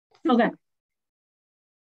Okay.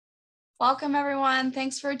 Welcome, everyone.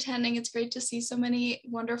 Thanks for attending. It's great to see so many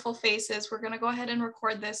wonderful faces. We're going to go ahead and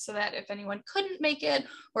record this so that if anyone couldn't make it,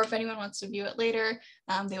 or if anyone wants to view it later,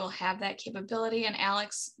 they will have that capability. And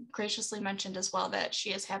Alex graciously mentioned as well that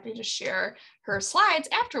she is happy to share her slides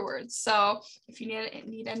afterwards. So if you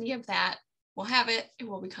need any of that, we'll have it. It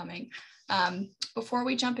will be coming. Before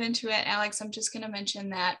we jump into it, Alex, I'm just going to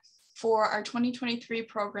mention that for our 2023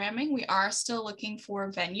 programming, we are still looking for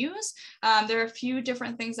venues. There are a few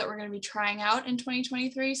different things that we're going to be trying out in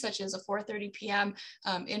 2023, such as a 4:30 p.m.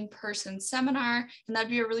 In-person seminar. And that'd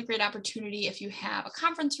be a really great opportunity if you have a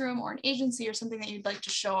conference room or an agency or something that you'd like to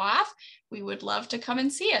show off. We would love to come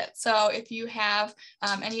and see it. So if you have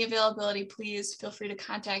any availability, please feel free to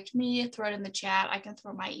contact me, throw it in the chat. I can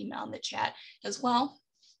throw my email in the chat as well.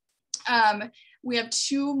 We have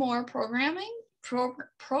two more programs,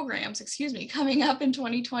 coming up in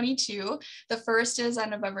 2022. The first is on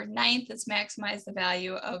November 9th. It's Maximize the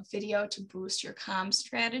Value of Video to Boost Your Comm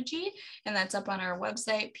Strategy. And that's up on our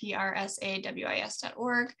website,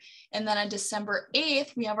 prsawis.org. And then on December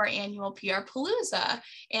 8th, we have our annual PR Palooza.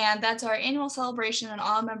 And that's our annual celebration and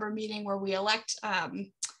all-member meeting where we elect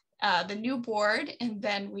the new board, and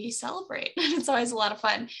then we celebrate. It's always a lot of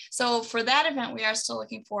fun. So for that event, we are still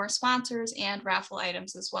looking for sponsors and raffle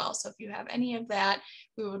items as well. So if you have any of that,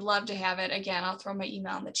 we would love to have it. Again, I'll throw my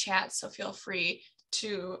email in the chat, so feel free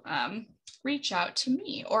to reach out to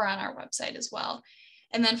me or on our website as well.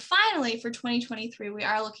 And then finally, for 2023, we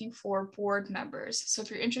are looking for board members. So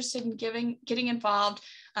if you're interested in getting involved,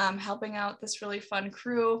 helping out this really fun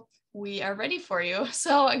crew, we are ready for you.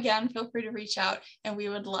 So again, feel free to reach out and we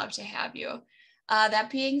would love to have you. That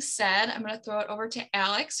being said, I'm going to throw it over to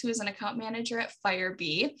Alex, who is an account manager at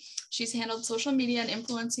Firebee. She's handled social media and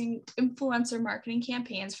influencer marketing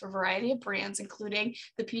campaigns for a variety of brands, including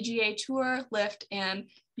the PGA Tour, Lyft, and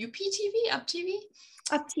UPTV,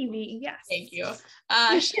 UpTV, yes. Thank you.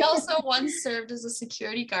 She also once served as a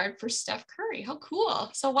security guard for Steph Curry. How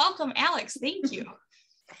cool. So welcome, Alex. Thank you.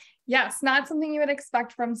 Yes, not something you would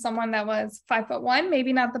expect from someone that was 5'1",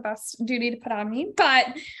 maybe not the best duty to put on me, but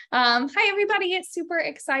hi everybody, it's super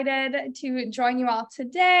excited to join you all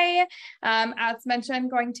today. As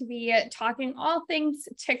mentioned, going to be talking all things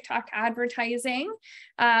TikTok advertising.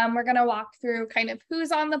 We're going to walk through kind of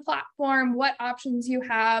who's on the platform, what options you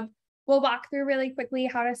have. We'll walk through really quickly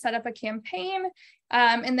how to set up a campaign,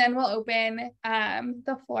 and then we'll open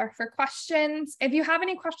the floor for questions. If you have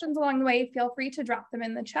any questions along the way, feel free to drop them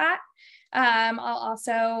in the chat. I'll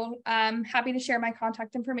also happy to share my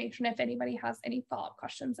contact information if anybody has any follow-up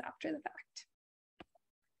questions after the fact.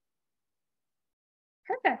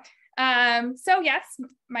 Perfect. So yes,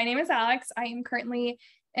 my name is Alex. I am currently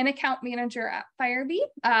an account manager at Firebee.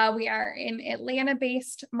 We are an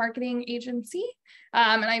Atlanta-based marketing agency,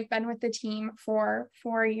 and I've been with the team for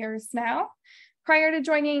 4 years now. Prior to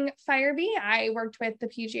joining Firebee, I worked with the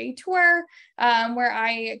PGA Tour, where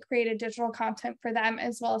I created digital content for them,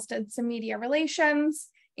 as well as did some media relations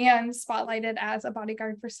and spotlighted as a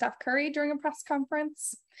bodyguard for Steph Curry during a press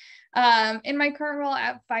conference. In my current role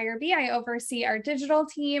at Firebee, I oversee our digital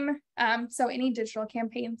team. So any digital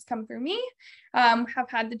campaigns come through me. Have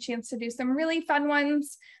had the chance to do some really fun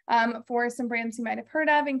ones for some brands you might have heard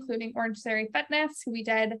of, including Orange Theory Fitness, who we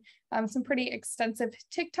did some pretty extensive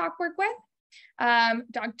TikTok work with,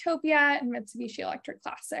 Dogtopia, and Mitsubishi Electric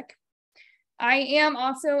Classic. I am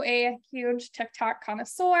also a huge TikTok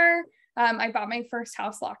connoisseur. I bought my first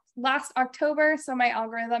house last October, so my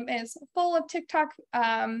algorithm is full of TikTok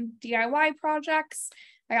DIY projects.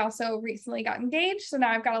 I also recently got engaged, so now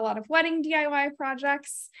I've got a lot of wedding DIY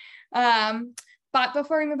projects. But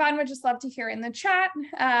before we move on, we'd just love to hear in the chat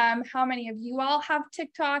how many of you all have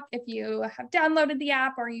TikTok, if you have downloaded the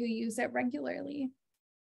app or you use it regularly.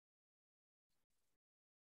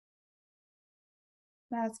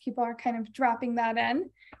 As people are kind of dropping that in.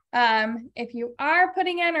 If you are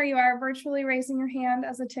putting in or you are virtually raising your hand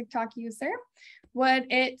as a TikTok user, would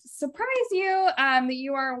it surprise you that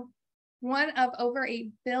you are one of over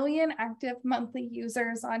 1 billion active monthly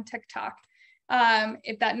users on TikTok?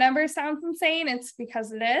 If that number sounds insane, it's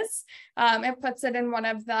because it is. It puts it in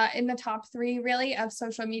the top 3 really of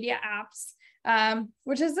social media apps,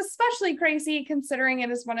 which is especially crazy considering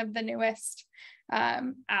it is one of the newest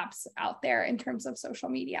apps out there in terms of social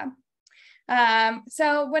media.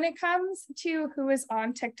 So when it comes to who is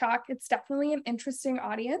on TikTok, it's definitely an interesting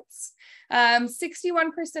audience.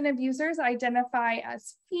 61% of users identify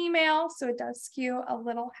as female, so it does skew a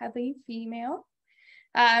little heavy female.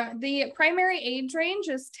 The primary age range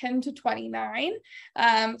is 10 to 29.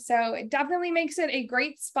 So it definitely makes it a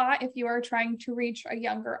great spot if you are trying to reach a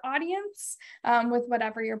younger audience with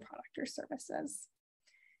whatever your product or service is.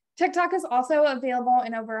 TikTok is also available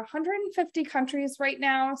in over 150 countries right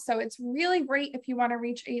now. So it's really great if you want to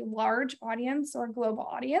reach a large audience or global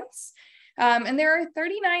audience. And there are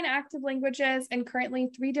 39 active languages and currently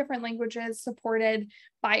 3 different languages supported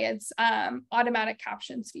by its automatic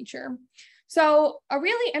captions feature. So a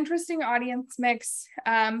really interesting audience mix,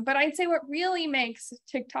 but I'd say what really makes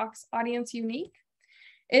TikTok's audience unique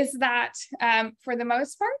is that for the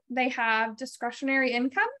most part, they have discretionary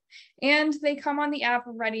income and they come on the app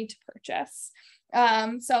ready to purchase.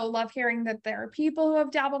 So love hearing that there are people who have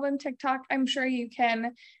dabbled in TikTok. I'm sure you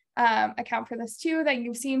can account for this too, that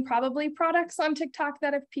you've seen probably products on TikTok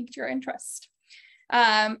that have piqued your interest.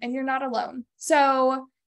 And you're not alone. So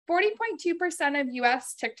 40.2% of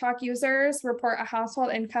US TikTok users report a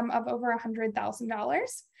household income of over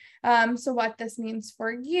 $100,000. So what this means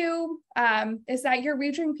for you is that you're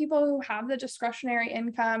reaching people who have the discretionary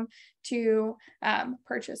income to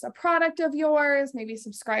purchase a product of yours, maybe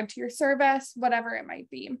subscribe to your service, whatever it might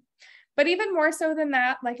be. But even more so than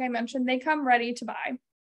that, like I mentioned, they come ready to buy.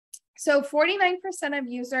 So 49% of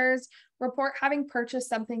users report having purchased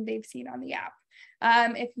something they've seen on the app.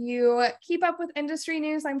 If you keep up with industry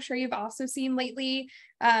news, I'm sure you've also seen lately,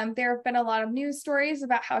 there have been a lot of news stories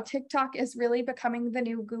about how TikTok is really becoming the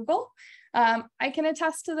new Google. I can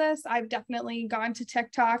attest to this. I've definitely gone to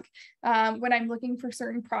TikTok when I'm looking for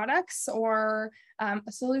certain products or a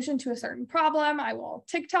solution to a certain problem. I will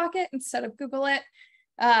TikTok it instead of Google it.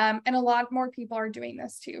 And a lot more people are doing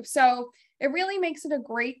this too. So it really makes it a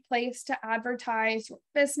great place to advertise your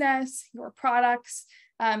business, your products,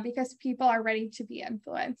 because people are ready to be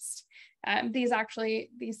influenced. These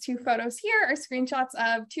 2 photos here are screenshots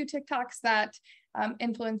of 2 TikToks that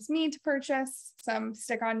influenced me to purchase some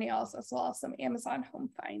stick-on nails as well as some Amazon home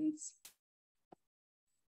finds.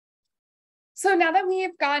 So now that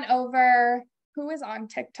we've gone over who is on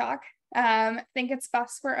TikTok, I think it's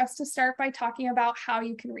best for us to start by talking about how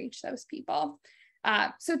you can reach those people.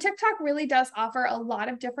 So TikTok really does offer a lot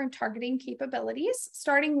of different targeting capabilities,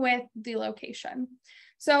 starting with the location.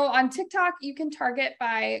 So on TikTok, you can target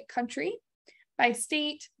by country, by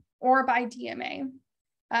state, or by DMA.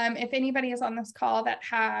 If anybody is on this call that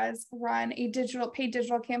has run a paid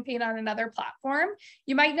digital campaign on another platform,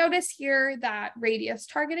 you might notice here that radius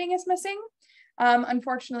targeting is missing.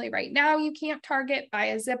 Unfortunately, right now, you can't target by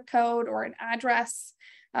a zip code or an address,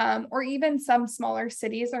 or even some smaller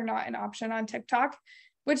cities are not an option on TikTok,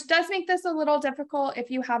 which does make this a little difficult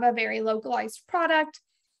if you have a very localized product,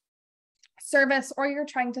 service, or you're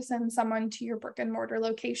trying to send someone to your brick and mortar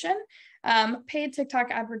location. Paid TikTok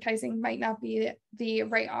advertising might not be the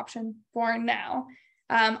right option for now.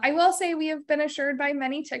 I will say we have been assured by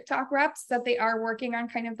many TikTok reps that they are working on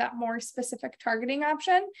kind of that more specific targeting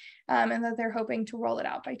option, and that they're hoping to roll it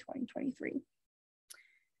out by 2023.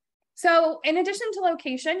 So in addition to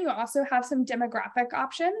location, you also have some demographic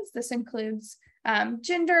options. This includes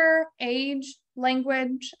gender, age,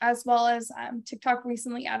 language, as well as TikTok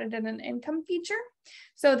recently added in an income feature.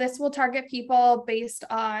 So this will target people based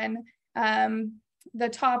on the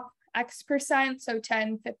top X percent, so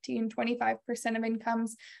 10, 15, 25% of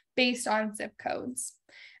incomes based on zip codes.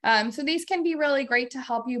 So these can be really great to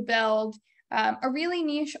help you build a really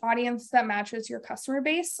niche audience that matches your customer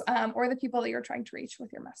base or the people that you're trying to reach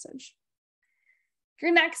with your message.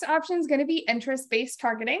 Your next option is going to be interest-based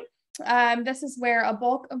targeting. This is where a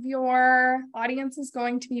bulk of your audience is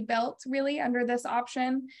going to be built really under this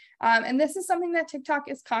option. And this is something that TikTok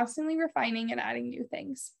is constantly refining and adding new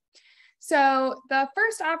things. So the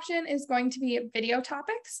first option is going to be video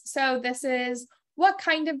topics. So this is what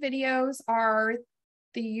kind of videos are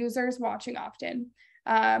the users watching often.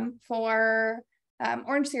 For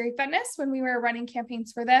Orange Theory Fitness, when we were running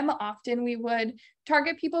campaigns for them, often we would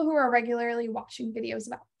target people who are regularly watching videos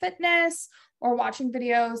about fitness or watching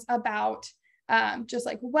videos about just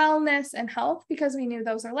like wellness and health, because we knew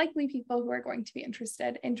those are likely people who are going to be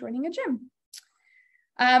interested in joining a gym.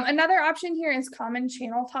 Another option here is common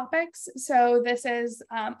channel topics. So this is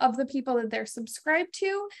of the people that they're subscribed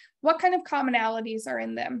to, what kind of commonalities are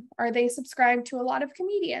in them? Are they subscribed to a lot of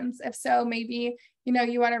comedians? If so, maybe,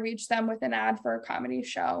 you want to reach them with an ad for a comedy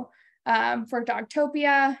show. For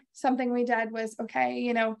Dogtopia, something we did was,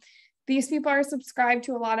 okay, these people are subscribed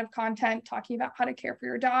to a lot of content talking about how to care for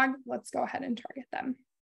your dog. Let's go ahead and target them.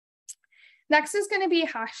 Next is going to be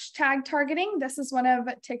hashtag targeting. This is one of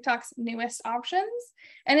TikTok's newest options,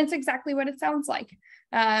 and it's exactly what it sounds like.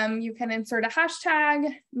 You can insert a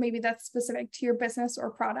hashtag, maybe that's specific to your business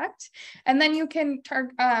or product. And then you can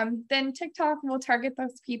then TikTok will target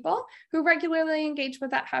those people who regularly engage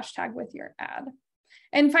with that hashtag with your ad.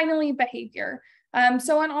 And finally, behavior.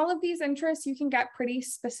 So on all of these interests, you can get pretty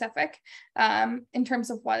specific in terms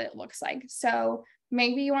of what it looks like. So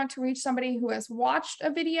maybe you want to reach somebody who has watched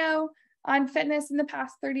a video on fitness in the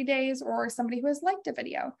past 30 days or somebody who has liked a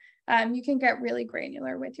video. You can get really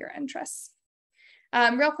granular with your interests.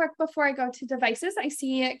 Real quick before I go to devices, I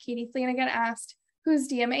see Katie Flanagan asked, whose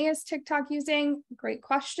DMA is TikTok using? Great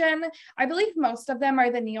question. I believe most of them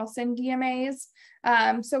are the Nielsen DMAs.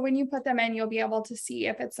 So when you put them in, you'll be able to see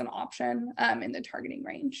if it's an option in the targeting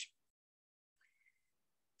range.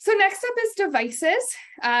 So next up is devices.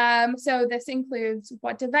 So this includes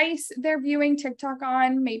what device they're viewing TikTok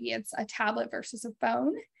on. Maybe it's a tablet versus a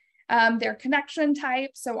phone. Their connection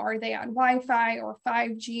type. So are they on Wi-Fi or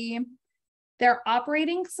 5G? Their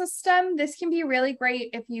operating system. This can be really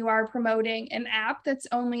great if you are promoting an app that's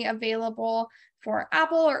only available for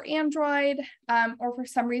Apple or Android, or for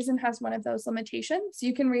some reason has one of those limitations.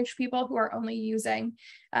 You can reach people who are only using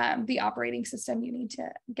the operating system you need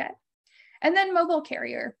to get. And then mobile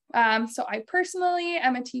carrier. So I personally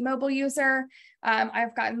am a T-Mobile user.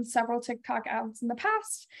 I've gotten several TikTok ads in the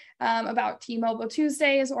past about T-Mobile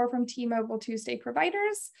Tuesdays or from T-Mobile Tuesday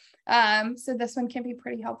providers. So this one can be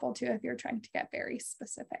pretty helpful too if you're trying to get very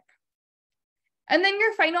specific. And then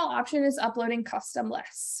your final option is uploading custom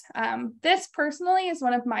lists. This personally is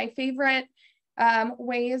one of my favorite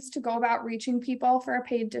ways to go about reaching people for a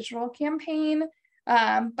paid digital campaign.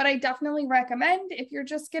 But I definitely recommend, if you're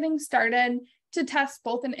just getting started, to test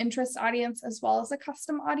both an interest audience as well as a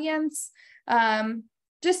custom audience,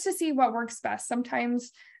 just to see what works best.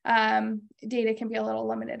 Sometimes data can be a little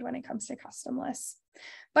limited when it comes to custom lists.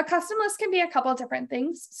 But custom lists can be a couple of different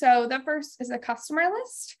things. So the first is a customer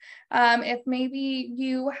list. If maybe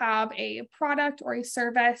you have a product or a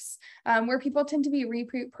service where people tend to be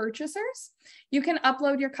repeat purchasers, you can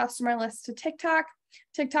upload your customer list to TikTok.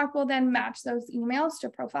 TikTok will then match those emails to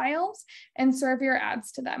profiles and serve your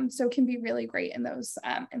ads to them. So it can be really great in those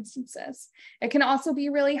instances. It can also be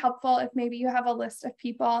really helpful if maybe you have a list of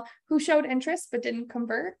people who showed interest but didn't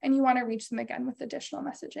convert and you want to reach them again with additional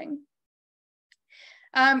messaging.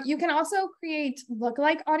 You can also create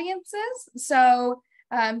lookalike audiences. So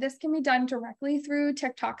this can be done directly through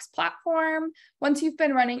TikTok's platform. Once you've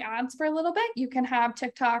been running ads for a little bit, you can have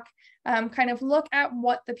TikTok kind of look at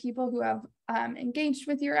what the people who have engaged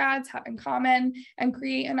with your ads have in common and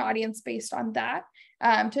create an audience based on that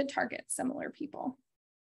to target similar people.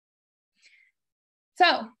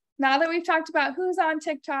 So now that we've talked about who's on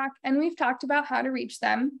TikTok and we've talked about how to reach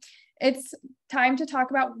them, it's time to talk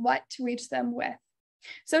about what to reach them with.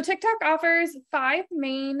 So TikTok offers 5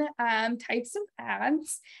 main types of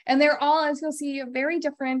ads, and they're all, as you'll see, very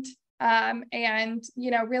different and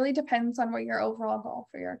really depends on what your overall goal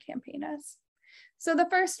for your campaign is. So the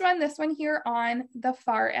first one, this one here on the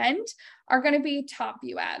far end, are going to be top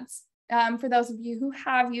view ads. For those of you who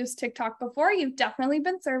have used TikTok before, you've definitely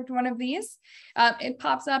been served one of these. It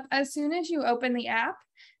pops up as soon as you open the app.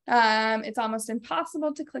 It's almost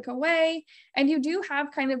impossible to click away, and you do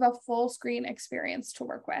have kind of a full screen experience to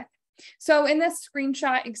work with. So in this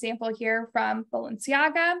screenshot example here from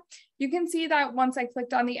Balenciaga, you can see that once I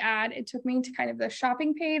clicked on the ad, it took me to kind of the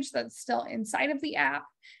shopping page that's still inside of the app.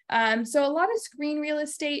 So a lot of screen real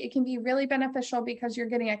estate, it can be really beneficial because you're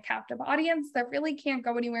getting a captive audience that really can't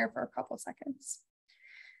go anywhere for a couple seconds.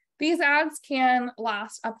 These ads can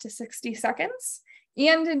last up to 60 seconds.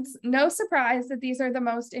 And it's no surprise that these are the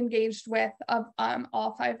most engaged with of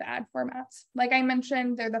all 5 ad formats. Like I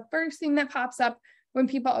mentioned, they're the first thing that pops up when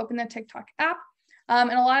people open the TikTok app.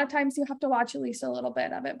 And a lot of times you have to watch at least a little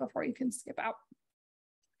bit of it before you can skip out.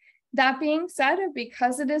 That being said,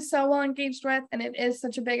 because it is so well engaged with and it is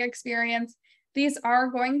such a big experience, these are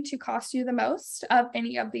going to cost you the most of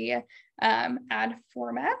any of the ad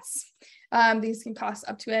formats. These can cost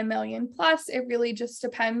up to $1 million plus. It really just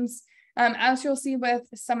depends. As you'll see with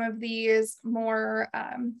some of these more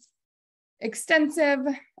extensive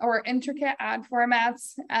or intricate ad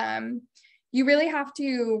formats, you really have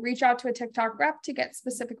to reach out to a TikTok rep to get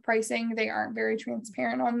specific pricing. They aren't very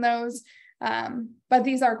transparent on those, but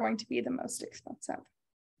these are going to be the most expensive.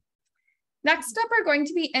 Next up are going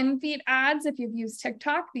to be in-feed ads. If you've used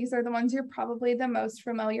TikTok, these are the ones you're probably the most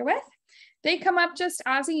familiar with. They come up just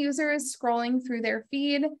as a user is scrolling through their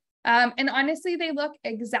feed. And honestly, they look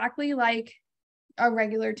exactly like a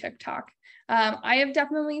regular TikTok. I have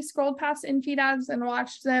definitely scrolled past in-feed ads and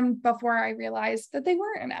watched them before I realized that they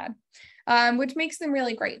were an ad, which makes them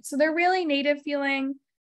really great. So they're really native feeling.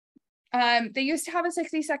 They used to have a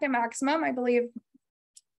 60-second maximum. I believe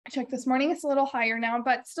I checked this morning, it's a little higher now,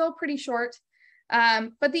 but still pretty short.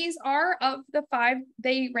 But these are, of the 5,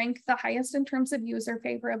 they rank the highest in terms of user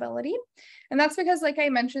favorability. And that's because, like I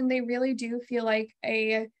mentioned, they really do feel like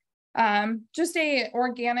just a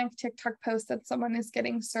organic TikTok post that someone is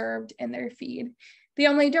getting served in their feed. The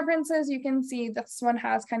only difference is you can see this one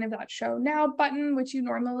has kind of that show now button, which you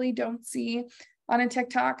normally don't see on a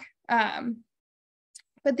TikTok.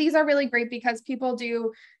 But these are really great because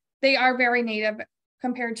they are very native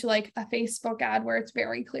compared to like a Facebook ad where it's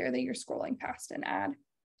very clear that you're scrolling past an ad.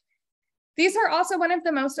 These are also one of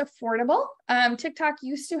the most affordable. TikTok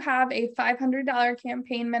used to have a $500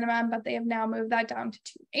 campaign minimum, but they have now moved that down to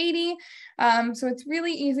 $280. So it's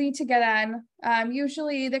really easy to get in.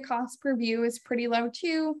 Usually the cost per view is pretty low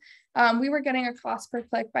too. We were getting a cost per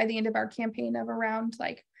click by the end of our campaign of around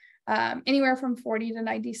like anywhere from 40 to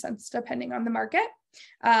 90 cents, depending on the market.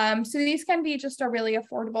 So these can be just a really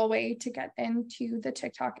affordable way to get into the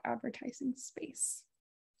TikTok advertising space.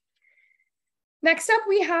 Next up,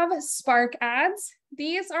 we have Spark ads.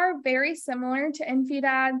 These are very similar to in-feed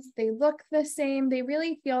ads. They look the same. They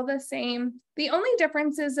really feel the same. The only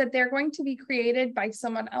difference is that they're going to be created by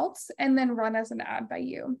someone else and then run as an ad by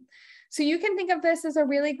you. So you can think of this as a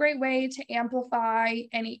really great way to amplify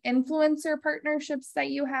any influencer partnerships that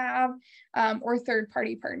you have or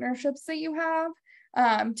third-party partnerships that you have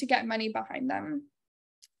to get money behind them.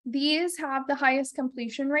 These have the highest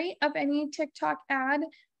completion rate of any TikTok ad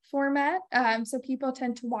format. So people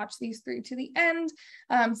tend to watch these through to the end,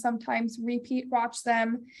 sometimes repeat watch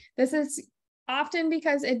them. This is often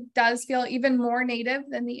because it does feel even more native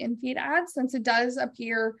than the in-feed ads, since it does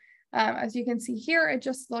appear, as you can see here, it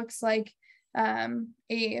just looks like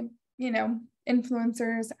influencer's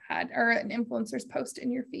ad or an influencer's post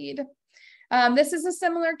in your feed. This is a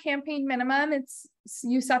similar campaign minimum.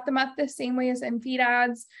 You set them up the same way as in-feed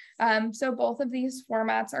ads. So both of these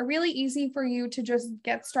formats are really easy for you to just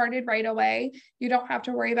get started right away. You don't have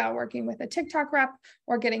to worry about working with a TikTok rep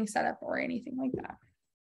or getting set up or anything like that.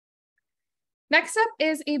 Next up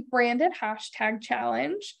is a branded hashtag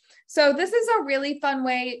challenge. So this is a really fun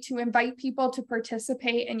way to invite people to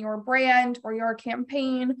participate in your brand or your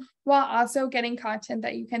campaign while also getting content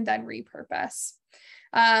that you can then repurpose.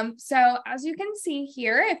 So as you can see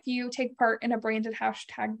here, if you take part in a branded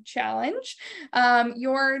hashtag challenge,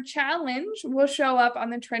 your challenge will show up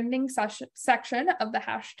on the trending section of the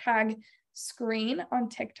hashtag screen on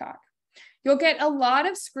TikTok. You'll get a lot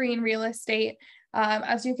of screen real estate.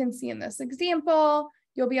 As you can see in this example,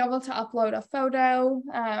 you'll be able to upload a photo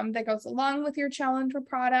that goes along with your challenge or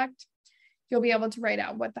product. You'll be able to write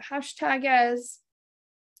out what the hashtag is.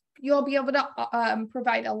 You'll be able to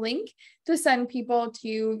provide a link to send people to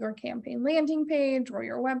your campaign landing page or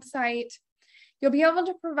your website. You'll be able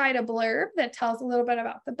to provide a blurb that tells a little bit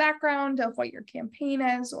about the background of what your campaign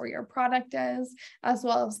is or your product is, as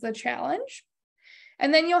well as the challenge.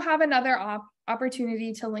 And then you'll have another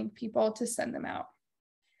opportunity to link people to send them out.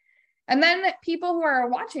 And then people who are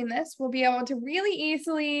watching this will be able to really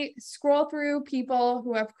easily scroll through people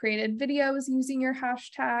who have created videos using your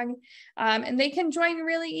hashtag, and they can join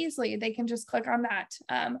really easily. They can just click on that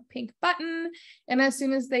pink button, and as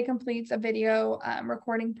soon as they complete the video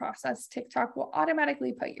recording process, TikTok will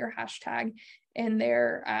automatically put your hashtag in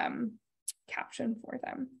their caption for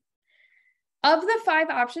them. Of the 5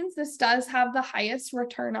 options, this does have the highest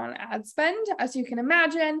return on ad spend. As you can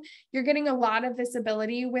imagine, you're getting a lot of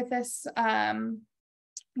visibility with this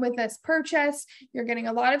purchase. You're getting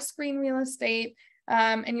a lot of screen real estate,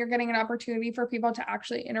 and you're getting an opportunity for people to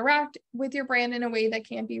actually interact with your brand in a way that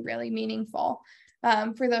can be really meaningful.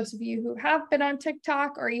 For those of you who have been on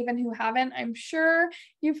TikTok or even who haven't, I'm sure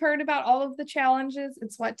you've heard about all of the challenges.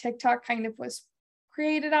 It's what TikTok kind of was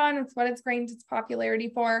created on. It's what it's gained its popularity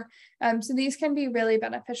for. So these can be really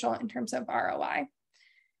beneficial in terms of ROI.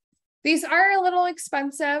 These are a little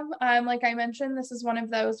expensive. Like I mentioned, this is one of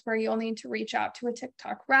those where you'll need to reach out to a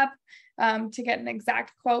TikTok rep to get an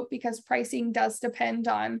exact quote, because pricing does depend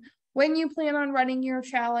on when you plan on running your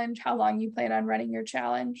challenge, how long you plan on running your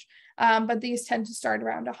challenge. But these tend to start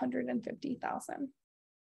around $150,000.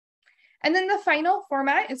 And then the final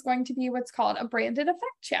format is going to be what's called a branded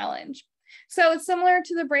effect challenge. So it's similar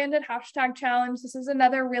to the branded hashtag challenge. This is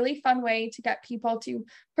another really fun way to get people to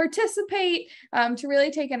participate, to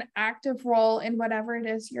really take an active role in whatever it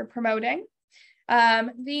is you're promoting.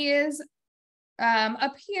 These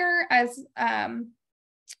appear as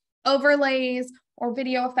overlays or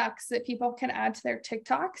video effects that people can add to their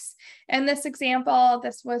TikToks. In this example,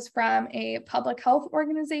 this was from a public health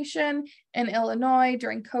organization in Illinois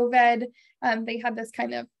during COVID. They had this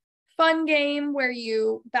kind of fun game where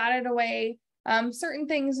you batted away certain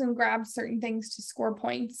things and grab certain things to score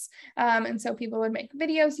points. And so people would make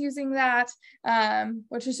videos using that,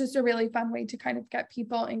 which is just a really fun way to kind of get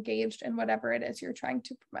people engaged in whatever it is you're trying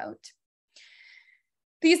to promote.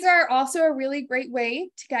 These are also a really great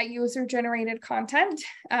way to get user-generated content.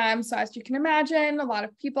 So as you can imagine, a lot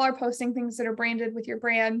of people are posting things that are branded with your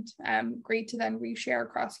brand. Great to then reshare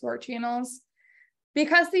across your channels.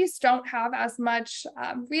 Because these don't have as much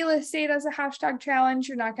real estate as a hashtag challenge,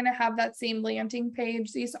 you're not going to have that same landing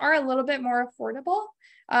page. These are a little bit more affordable.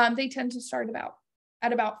 They tend to start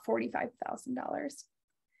at about $45,000.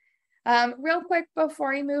 Real quick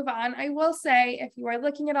before we move on, I will say if you are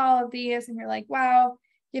looking at all of these and you're like, wow,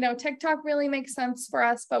 you know, TikTok really makes sense for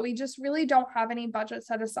us, but we just really don't have any budget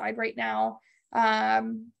set aside right now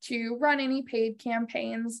to run any paid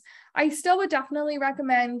campaigns, I still would definitely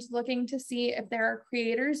recommend looking to see if there are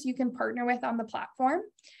creators you can partner with on the platform.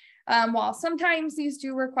 While sometimes these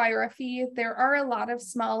do require a fee, there are a lot of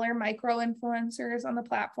smaller micro influencers on the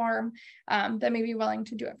platform that may be willing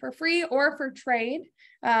to do it for free or for trade.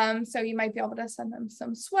 So you might be able to send them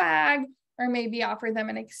some swag or maybe offer them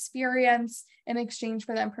an experience in exchange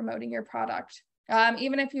for them promoting your product.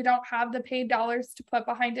 Even if you don't have the paid dollars to put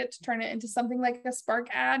behind it to turn it into something like a Spark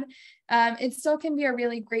ad, it still can be a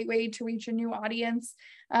really great way to reach a new audience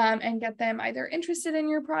and get them either interested in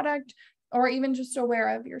your product or even just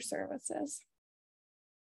aware of your services.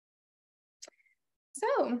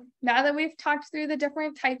 So now that we've talked through the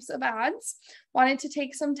different types of ads, wanted to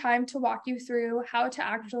take some time to walk you through how to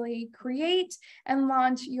actually create and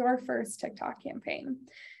launch your first TikTok campaign.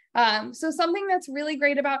 So something that's really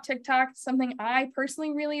great about TikTok, something I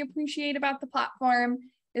personally really appreciate about the platform,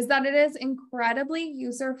 is that it is incredibly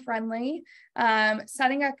user-friendly.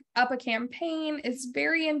 Setting up a campaign is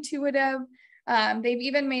very intuitive. They've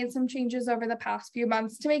even made some changes over the past few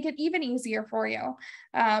months to make it even easier for you,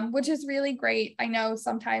 which is really great. I know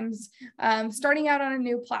sometimes starting out on a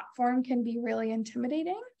new platform can be really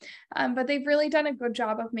intimidating, but they've really done a good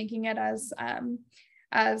job of making it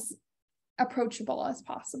as approachable as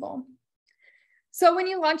possible. So when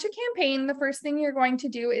you launch a campaign, the first thing you're going to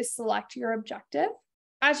do is select your objective.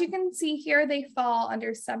 As you can see here, they fall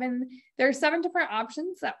under there are 7 different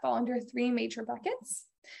options that fall under 3 major buckets.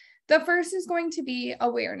 The first is going to be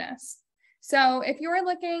awareness. So if you're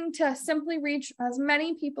looking to simply reach as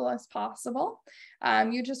many people as possible,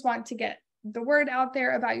 you just want to get the word out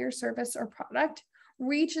there about your service or product,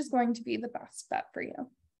 reach is going to be the best bet for you.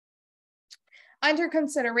 Under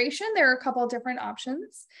consideration, there are a couple of different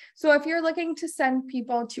options. So if you're looking to send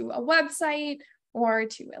people to a website or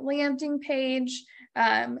to a landing page,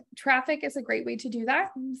 traffic is a great way to do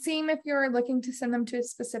that. Same if you're looking to send them to a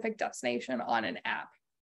specific destination on an app.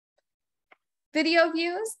 Video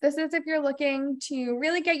views, this is if you're looking to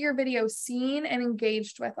really get your video seen and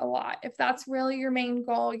engaged with a lot. If that's really your main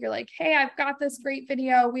goal, you're like, hey, I've got this great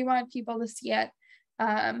video, we want people to see it,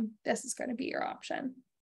 this is going to be your option.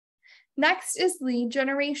 Next is lead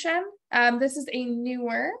generation. This is a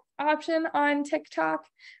newer option on TikTok.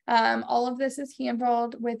 All of this is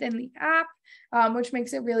handled within the app, which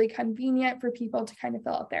makes it really convenient for people to kind of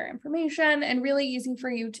fill out their information and really easy for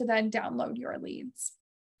you to then download your leads.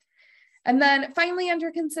 And then finally,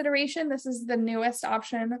 under consideration, this is the newest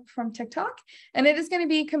option from TikTok, and it is going to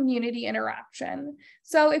be community interaction.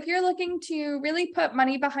 So if you're looking to really put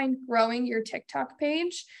money behind growing your TikTok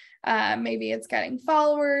page, maybe it's getting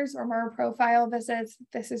followers or more profile visits,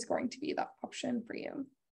 this is going to be the option for you.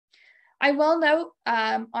 I will note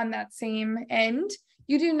on that same end,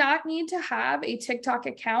 you do not need to have a TikTok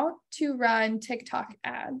account to run TikTok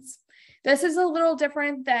ads. This is a little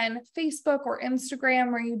different than Facebook or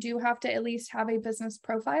Instagram, where you do have to at least have a business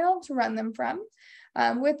profile to run them from.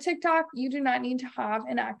 With TikTok, you do not need to have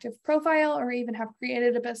an active profile or even have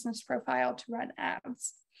created a business profile to run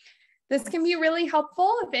ads. This can be really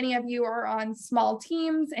helpful if any of you are on small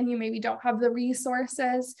teams and you maybe don't have the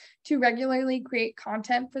resources to regularly create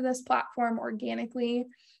content for this platform organically,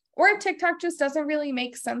 or if TikTok just doesn't really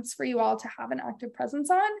make sense for you all to have an active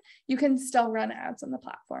presence on, you can still run ads on the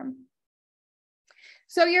platform.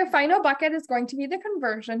 So your final bucket is going to be the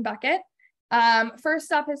conversion bucket.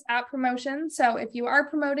 First up is app promotion. So if you are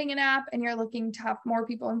promoting an app and you're looking to have more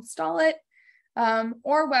people install it,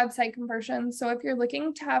 or website conversion. So if you're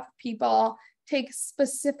looking to have people take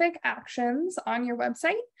specific actions on your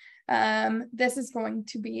website, this is going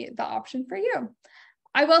to be the option for you.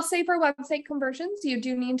 I will say for website conversions, you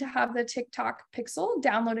do need to have the TikTok Pixel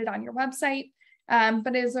downloaded on your website,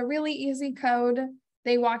 but it is a really easy code.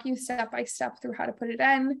 They walk you step by step through how to put it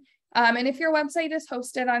in. And if your website is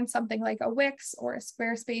hosted on something like a Wix or a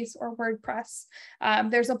Squarespace or WordPress,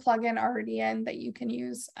 there's a plugin already in that you can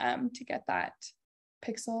use to get that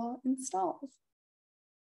pixel installed.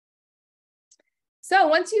 So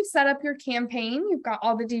once you've set up your campaign, you've got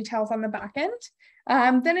all the details on the back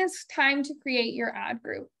end, then it's time to create your ad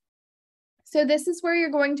group. So this is where you're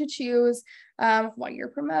going to choose what you're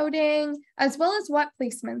promoting, as well as what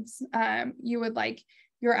placements you would like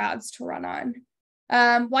your ads to run on.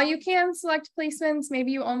 While you can select placements,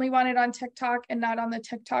 maybe you only want it on TikTok and not on the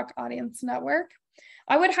TikTok Audience Network.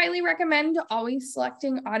 I would highly recommend always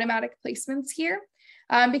selecting automatic placements here,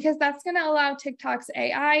 because that's going to allow TikTok's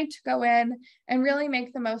AI to go in and really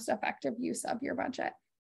make the most effective use of your budget.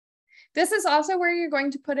 This is also where you're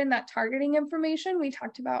going to put in that targeting information we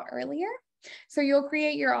talked about earlier. So you'll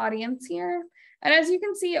create your audience here. And as you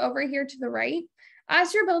can see over here to the right,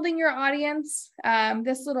 as you're building your audience,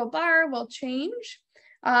 this little bar will change,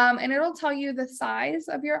 and it'll tell you the size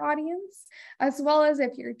of your audience, as well as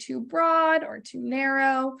if you're too broad or too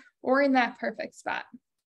narrow or in that perfect spot.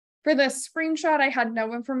 For this screenshot, I had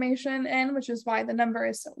no information in, which is why the number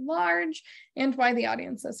is so large and why the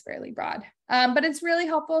audience is fairly broad. But it's really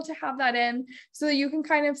helpful to have that in so that you can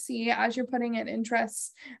kind of see as you're putting in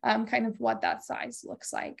interests, kind of what that size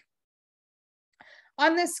looks like.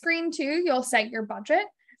 On this screen too, you'll set your budget.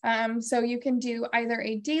 So you can do either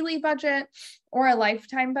a daily budget or a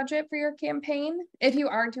lifetime budget for your campaign. If you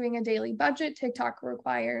are doing a daily budget, TikTok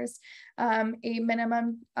requires a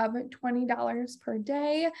minimum of $20 per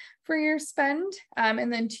day for your spend,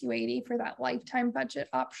 and then $280 for that lifetime budget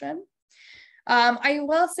option. I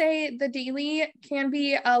will say the daily can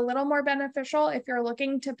be a little more beneficial if you're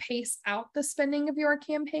looking to pace out the spending of your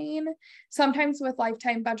campaign. Sometimes with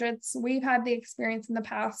lifetime budgets, we've had the experience in the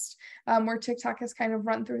past where TikTok has kind of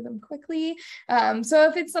run through them quickly. So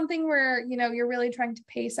if it's something where, you know, you're really trying to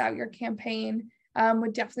pace out your campaign,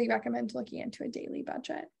 would definitely recommend looking into a daily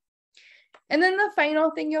budget. And then the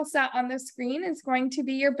final thing you'll set on the screen is going to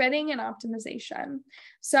be your bidding and optimization.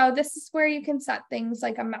 So this is where you can set things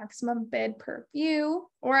like a maximum bid per view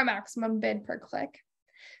or a maximum bid per click.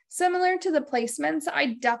 Similar to the placements,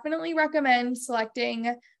 I definitely recommend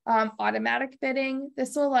selecting automatic bidding.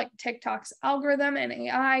 This will let TikTok's algorithm and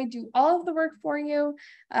AI do all of the work for you,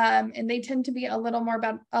 and they tend to be a little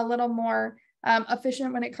more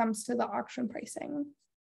efficient when it comes to the auction pricing.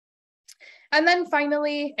 And then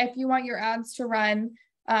finally, if you want your ads to run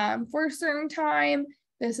for a certain time,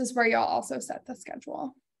 this is where you'll also set the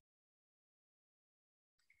schedule.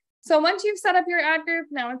 So once you've set up your ad group,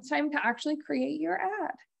 now it's time to actually create your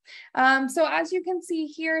ad. So as you can see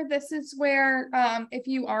here, this is where if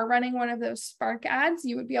you are running one of those Spark ads,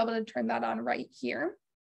 you would be able to turn that on right here.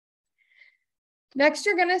 Next,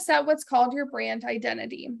 you're going to set what's called your brand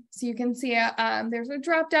identity. So you can see there's a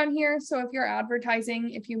drop down here. So if you're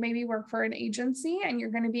advertising, if you maybe work for an agency and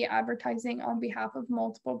you're going to be advertising on behalf of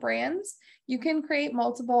multiple brands, you can create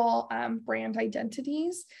multiple brand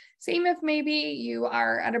identities. Same if maybe you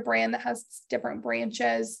are at a brand that has different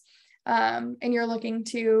branches and you're looking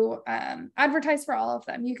to advertise for all of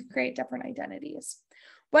them, you can create different identities.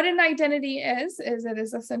 What an identity is it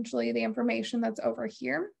is essentially the information that's over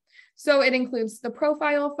here. So it includes the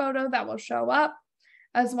profile photo that will show up,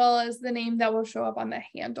 as well as the name that will show up on the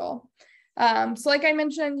handle. So like I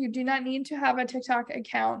mentioned, you do not need to have a TikTok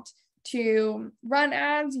account to run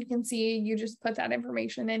ads. You can see you just put that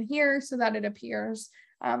information in here so that it appears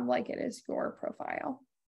like it is your profile.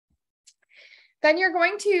 Then you're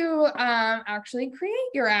going to actually create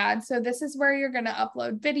your ad. So this is where you're going to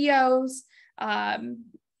upload videos.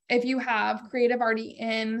 If you have creative already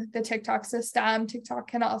in the TikTok system, TikTok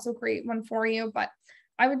can also create one for you, but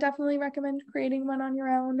I would definitely recommend creating one on your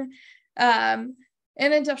own. In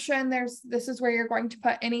addition, this is where you're going to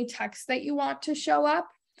put any text that you want to show up.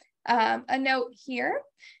 A note here,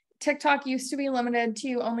 TikTok used to be limited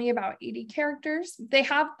to only about 80 characters. They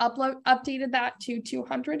have updated that to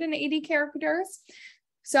 280 characters.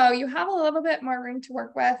 So you have a little bit more room to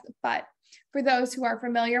work with, but for those who are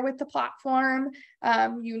familiar with the platform,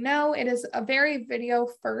 you know it is a very video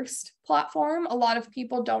first platform. A lot of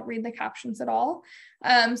people don't read the captions at all.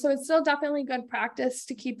 So it's still definitely good practice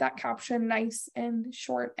to keep that caption nice and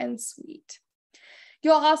short and sweet.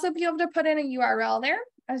 You'll also be able to put in a URL there.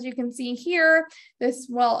 As you can see here, this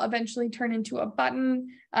will eventually turn into a button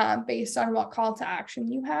based on what call to action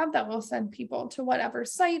you have that will send people to whatever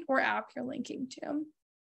site or app you're linking to.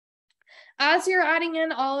 As you're adding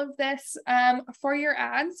in all of this for your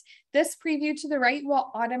ads, this preview to the right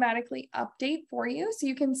will automatically update for you so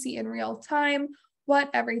you can see in real time what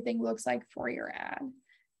everything looks like for your ad.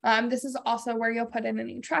 This is also where you'll put in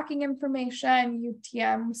any tracking information,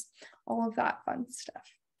 UTMs, all of that fun stuff.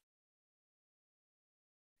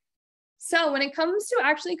 So when it comes to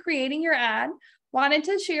actually creating your ad, wanted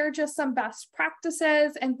to share just some best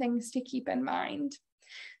practices and things to keep in mind.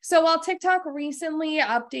 So while TikTok recently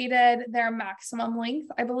updated their maximum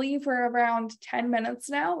length, I believe we're around 10 minutes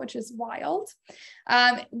now, which is wild.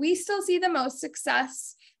 We still see the most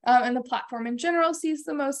success, and the platform in general sees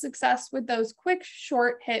the most success with those quick,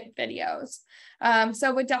 short hit videos.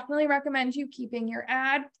 So would definitely recommend you keeping your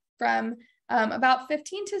ad from about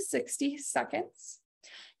 15 to 60 seconds.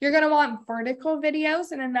 You're going to want vertical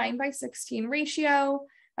videos in a 9:16 ratio.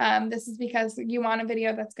 This is because you want a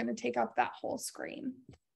video that's going to take up that whole screen.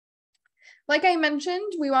 Like I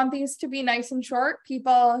mentioned, we want these to be nice and short.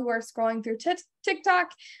 People who are scrolling through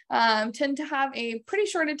TikTok tend to have a pretty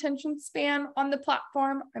short attention span on the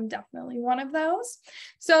platform. I'm definitely one of those.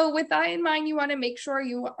 So with that in mind, you want to make sure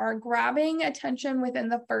you are grabbing attention within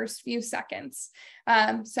the first few seconds.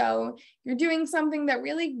 So you're doing something that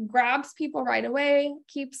really grabs people right away,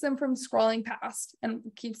 keeps them from scrolling past, and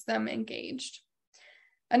keeps them engaged.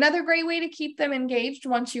 Another great way to keep them engaged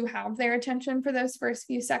once you have their attention for those first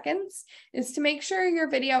few seconds is to make sure your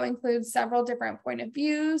video includes several different point of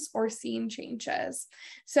views or scene changes.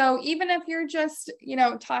 So even if you're just,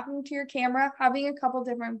 talking to your camera, having a couple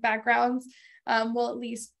different backgrounds will at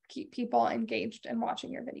least keep people engaged and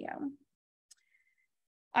watching your video.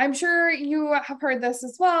 I'm sure you have heard this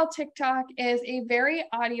as well. TikTok is a very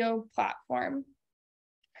audio platform.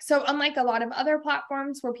 So unlike a lot of other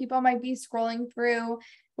platforms where people might be scrolling through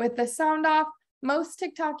with the sound off, most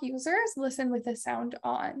TikTok users listen with the sound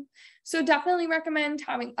on. So definitely recommend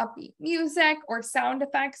having upbeat music or sound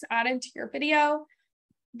effects added to your video.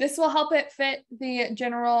 This will help it fit the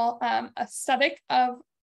general aesthetic of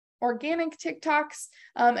organic TikToks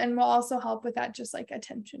and will also help with that just like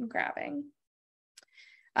attention grabbing.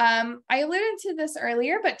 I alluded to this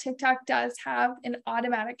earlier, but TikTok does have an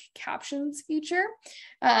automatic captions feature.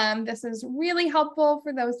 This is really helpful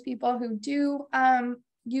for those people who do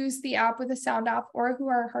use the app with the sound off or who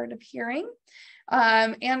are hard of hearing.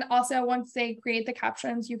 And also once they create the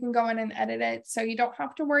captions, you can go in and edit it. So you don't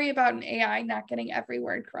have to worry about an AI not getting every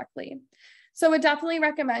word correctly. So I would definitely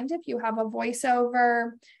recommend if you have a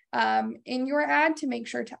voiceover in your ad to make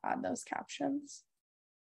sure to add those captions.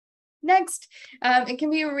 Next, it can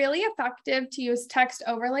be really effective to use text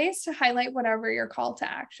overlays to highlight whatever your call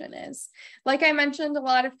to action is. Like I mentioned, a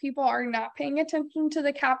lot of people are not paying attention to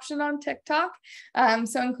the caption on TikTok,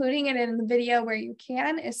 so including it in the video where you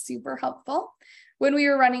can is super helpful. When we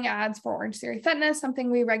were running ads for Orange Theory Fitness, something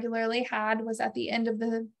we regularly had was at the end of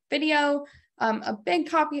the video, a big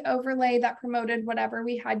copy overlay that promoted whatever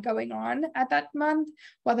we had going on at that month,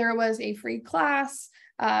 whether it was a free class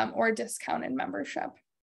or a discounted membership.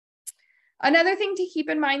 Another thing to keep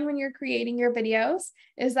in mind when you're creating your videos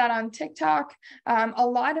is that on TikTok, a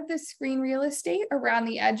lot of the screen real estate around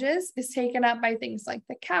the edges is taken up by things like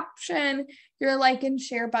the caption, your like and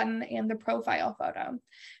share button, and the profile photo.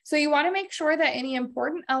 So you want to make sure that any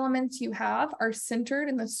important elements you have are centered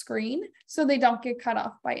in the screen so they don't get cut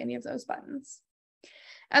off by any of those buttons.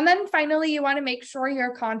 And then finally, you want to make sure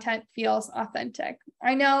your content feels authentic.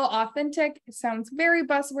 I know authentic sounds very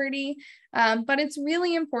buzzwordy, but it's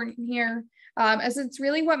really important here as it's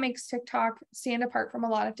really what makes TikTok stand apart from a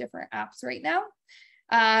lot of different apps right now.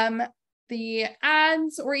 The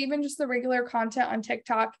ads or even just the regular content on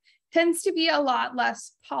TikTok tends to be a lot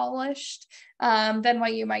less polished than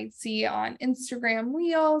what you might see on Instagram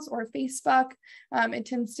Reels or Facebook. It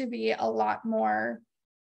tends to be a lot more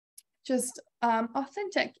just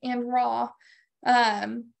authentic and raw.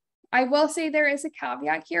 I will say there is a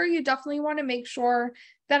caveat here. You definitely want to make sure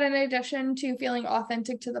that in addition to feeling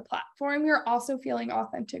authentic to the platform, you're also feeling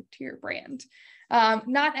authentic to your brand.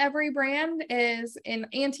 Not every brand is in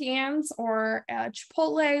Auntie Anne's or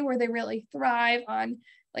Chipotle where they really thrive on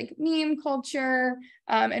like meme culture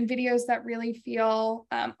and videos that really feel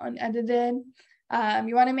unedited.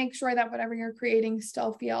 You want to make sure that whatever you're creating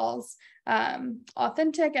still feels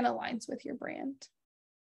authentic and aligns with your brand.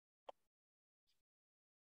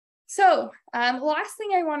 So last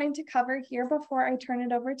thing I wanted to cover here before I turn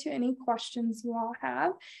it over to any questions you all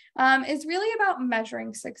have is really about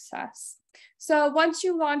measuring success. So once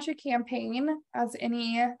you launch a campaign, as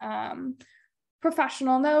any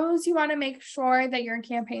professional knows, you want to make sure that your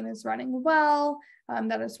campaign is running well,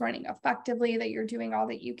 that it's running effectively, that you're doing all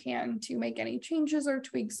that you can to make any changes or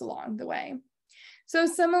tweaks along the way. So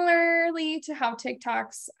similarly to how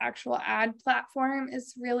TikTok's actual ad platform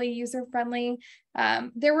is really user-friendly,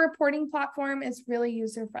 their reporting platform is really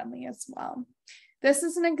user-friendly as well. This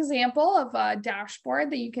is an example of a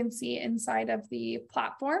dashboard that you can see inside of the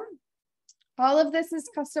platform. All of this is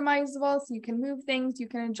customizable, so you can move things, you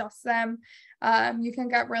can adjust them, you can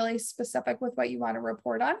get really specific with what you want to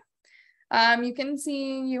report on. You can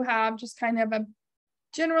see you have just kind of a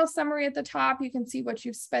general summary at the top. You can see what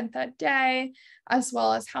you've spent that day, as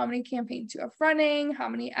well as how many campaigns you have running, how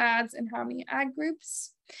many ads, and how many ad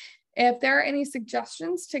groups. If there are any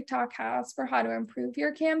suggestions TikTok has for how to improve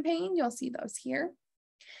your campaign, you'll see those here.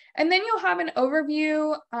 And then you'll have an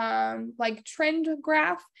overview, like trend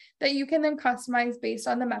graph that you can then customize based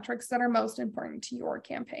on the metrics that are most important to your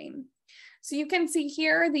campaign. So you can see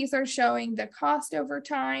here, these are showing the cost over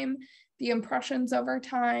time, the impressions over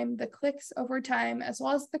time, the clicks over time, as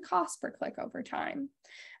well as the cost per click over time.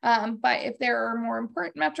 But if there are more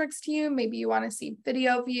important metrics to you, maybe you want to see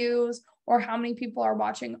video views or how many people are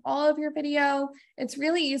watching all of your video, it's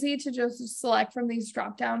really easy to just select from these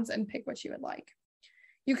drop downs and pick what you would like.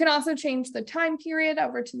 You can also change the time period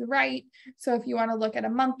over to the right. So if you want to look at a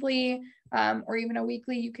monthly or even a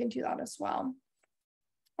weekly, you can do that as well.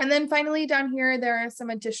 And then finally down here, there are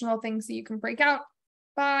some additional things that you can break out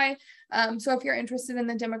by. So if you're interested in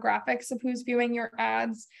the demographics of who's viewing your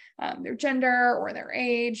ads, their gender or their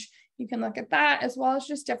age, you can look at that, as well as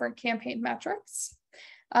just different campaign metrics.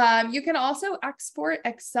 You can also export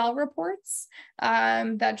Excel reports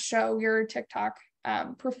that show your TikTok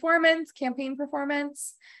performance, campaign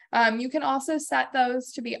performance. You can also set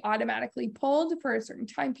those to be automatically pulled for a certain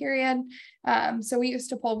time period. So we used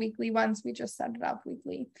to pull weekly ones. We just set it up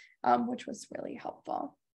weekly, which was really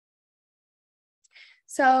helpful.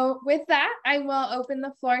 So with that, I will open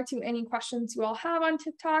the floor to any questions you all have on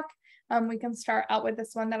TikTok. We can start out with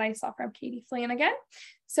this one that I saw from Katie Flanagan.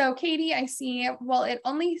 So Katie, I see, will it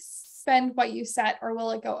only spend what you set, or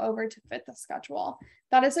will it go over to fit the schedule?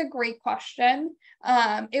 That is a great question.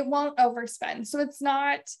 It won't overspend. So it's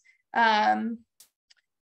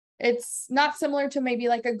not similar to maybe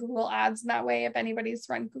like a Google Ads in that way. If anybody's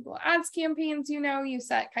run Google Ads campaigns, you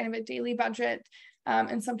set kind of a daily budget,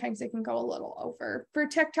 and sometimes it can go a little over. For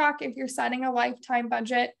TikTok, if you're setting a lifetime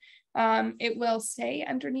budget, it will stay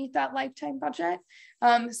underneath that lifetime budget.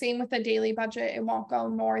 Same with the daily budget. It won't go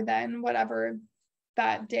more than whatever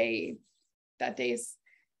that day's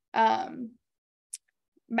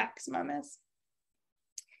maximum is.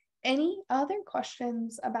 Any other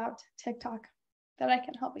questions about TikTok that I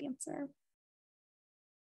can help answer?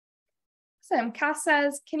 Awesome. Cass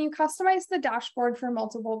says, can you customize the dashboard for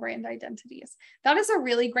multiple brand identities? That is a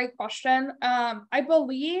really great question. I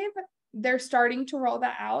believe they're starting to roll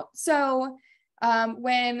that out. So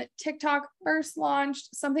when TikTok first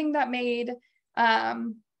launched, something that made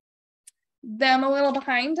them a little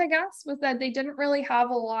behind, I guess, was that they didn't really have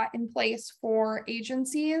a lot in place for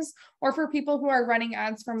agencies or for people who are running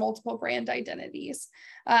ads for multiple brand identities.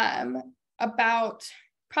 About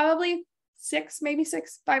probably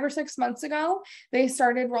 5 or 6 months ago, they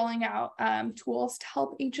started rolling out tools to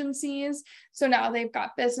help agencies. So now they've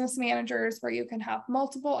got business managers where you can have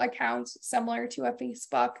multiple accounts similar to a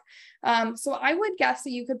Facebook. So I would guess that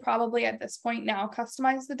you could probably at this point now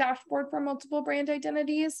customize the dashboard for multiple brand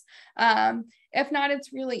identities. If not,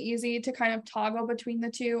 it's really easy to kind of toggle between the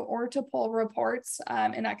two or to pull reports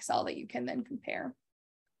in Excel that you can then compare.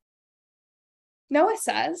 Noah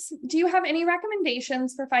says, do you have any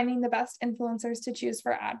recommendations for finding the best influencers to choose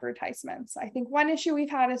for advertisements? I think one issue we've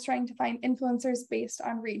had is trying to find influencers based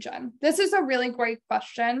on region. This is a really great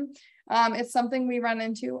question. It's something we run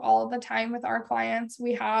into all the time with our clients.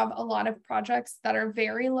 We have a lot of projects that are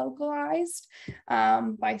very localized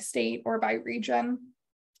by state or by region.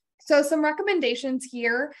 So some recommendations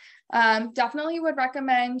here, definitely would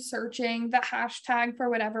recommend searching the hashtag for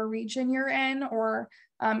whatever region you're in, or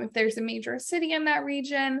if there's a major city in that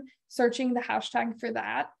region, searching the hashtag for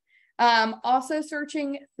that. Also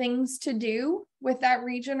searching things to do with that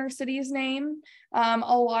region or city's name. A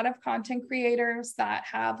lot of content creators that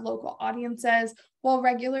have local audiences will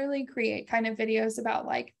regularly create kind of videos about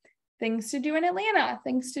like things to do in Atlanta,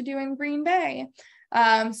 things to do in Green Bay.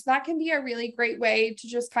 So that can be a really great way to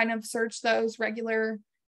just kind of search those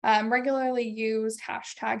regularly used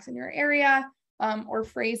hashtags in your area or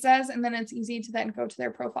phrases. And then it's easy to then go to their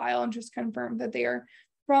profile and just confirm that they are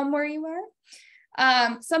from where you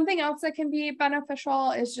are. Something else that can be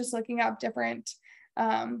beneficial is just looking up different,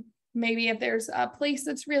 maybe if there's a place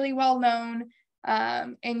that's really well known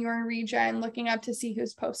in your region, looking up to see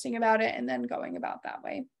who's posting about it and then going about that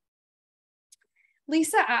way.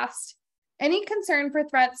 Lisa asked, Any concern for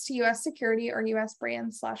threats to U.S. security or U.S.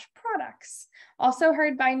 brands/products? Also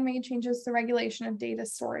heard Biden made changes to the regulation of data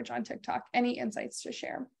storage on TikTok. Any insights to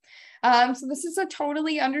share? So this is a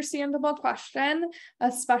totally understandable question,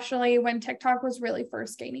 especially when TikTok was really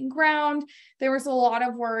first gaining ground. There was a lot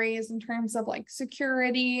of worries in terms of like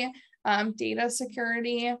security, data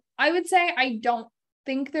security. I would say I don't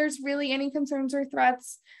think there's really any concerns or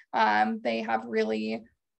threats. They have really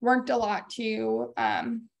worked a lot to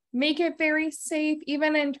make it very safe,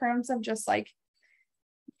 even in terms of just like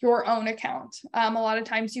your own account. A lot of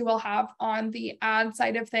times you will have on the ad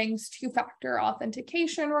side of things, two-factor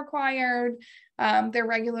authentication required. They're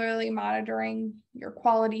regularly monitoring your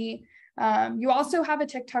quality. You also have a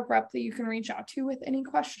TikTok rep that you can reach out to with any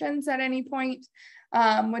questions at any point,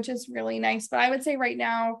 which is really nice. But I would say right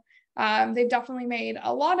now, they've definitely made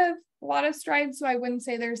a lot of strides. So I wouldn't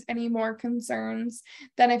say there's any more concerns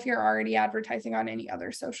than if you're already advertising on any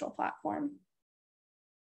other social platform.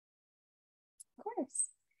 Of course.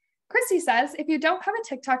 Chrissy says, if you don't have a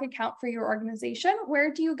TikTok account for your organization,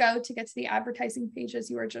 where do you go to get to the advertising pages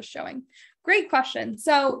you were just showing? Great question.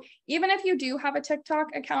 So even if you do have a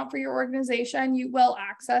TikTok account for your organization, you will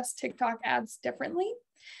access TikTok ads differently.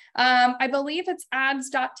 I believe it's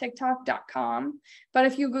ads.tiktok.com, but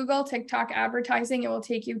if you Google TikTok advertising, it will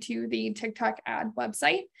take you to the TikTok ad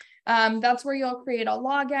website. That's where you'll create a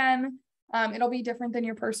login. It'll be different than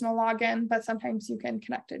your personal login, but sometimes you can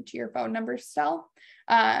connect it to your phone number still.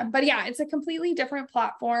 But yeah, it's a completely different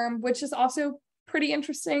platform, which is also pretty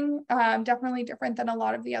interesting. Definitely different than a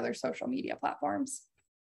lot of the other social media platforms.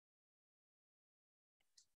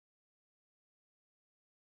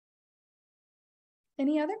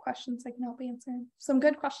 Any other questions I can help answer? Some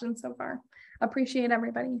good questions so far. Appreciate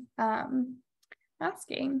everybody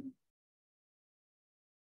asking.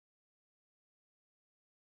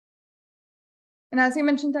 And as I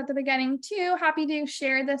mentioned at the beginning too, happy to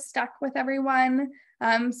share this deck with everyone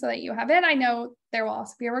so that you have it. I know there will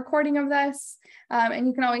also be a recording of this, and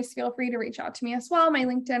you can always feel free to reach out to me as well. My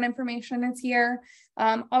LinkedIn information is here.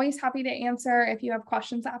 Always happy to answer if you have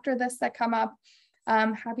questions after this that come up.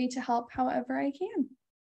 Happy to help however I can.